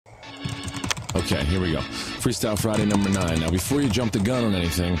Okay, here we go. Freestyle Friday number 9. Now, before you jump the gun on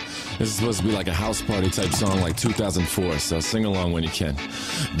anything, this is supposed to be like a house party type song like 2004, so sing along when you can.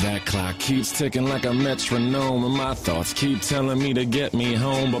 That clock keeps ticking like a metronome, and my thoughts keep telling me to get me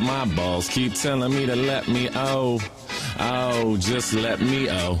home, but my balls keep telling me to let me just let me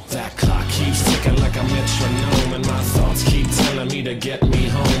That clock keeps ticking like a metronome, and my thoughts keep telling me to get me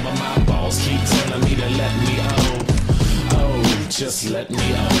home, but my balls keep telling me to let me just let me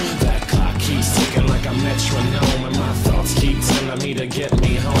That clock keeps ticking like a metronome, and my thoughts keep telling me to get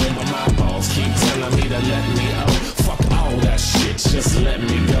me home, but my balls keep telling me to let me fuck all that shit, just let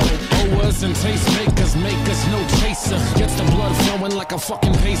me go. Owers and tastemakers make us no chaser. Gets the blood flowing like a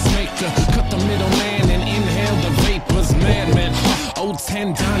fucking pacemaker. Cut the middleman and inhale the vapors. Madman, old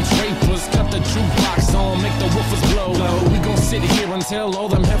 10 Don Drapers. Cut the jukebox on, make the woofers blow. We gon' sit here until all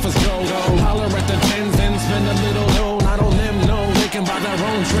them heifers go. Holler at the tens and spend a little dough. Not on them, no, they can buy their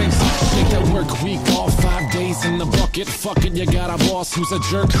own drinks. Take that work week off, 5 days in the bucket. Fuck it, you got a boss who's a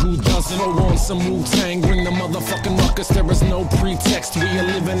jerk who doesn't. Throw on some Wu-Tang, bring the motherfucking ruckus. There is no pretext, we are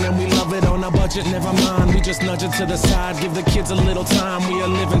living and we love it on a budget. Never mind, we just nudge it to the side. Give the kids a little time, we are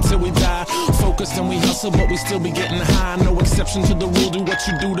living till we die. Focused and we hustle, but we still be getting high. No exception to the rule, do what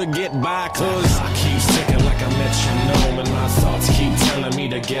you do to get by. Cause I keep ticking like a metronome, and my thoughts keep telling me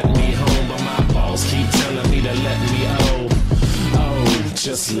to get me home, but my balls keep telling me to let me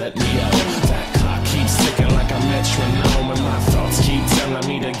just let me That clock keeps ticking like a metronome, and my thoughts keep telling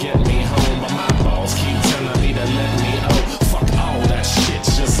me to get me home, but my balls keep telling me to let me fuck all that shit,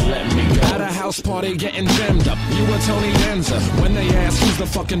 just let me go. At a house party getting jammed up, you were Tony Danza. When they ask who's the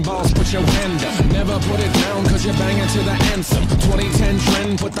fucking boss, put your hand up. Never put it down cause you're banging to the anthem. 2010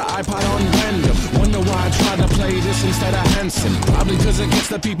 trend, put the iPod on random. Wonder why I tried to play this instead of Hanson. Probably cause it gets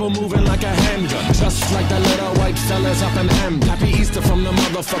the people moving like a handgun. Just like the little white fellas up in Hamden. Happy Easter from the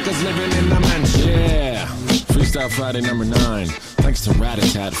motherfuckers living in the mansion. Yeah, Freestyle Friday number 9. Thanks to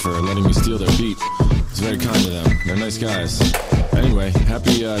Rat-a-Tat for letting me steal their beat. It's very kind of them. They're nice guys. Anyway,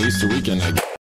 happy Easter weekend, I guess.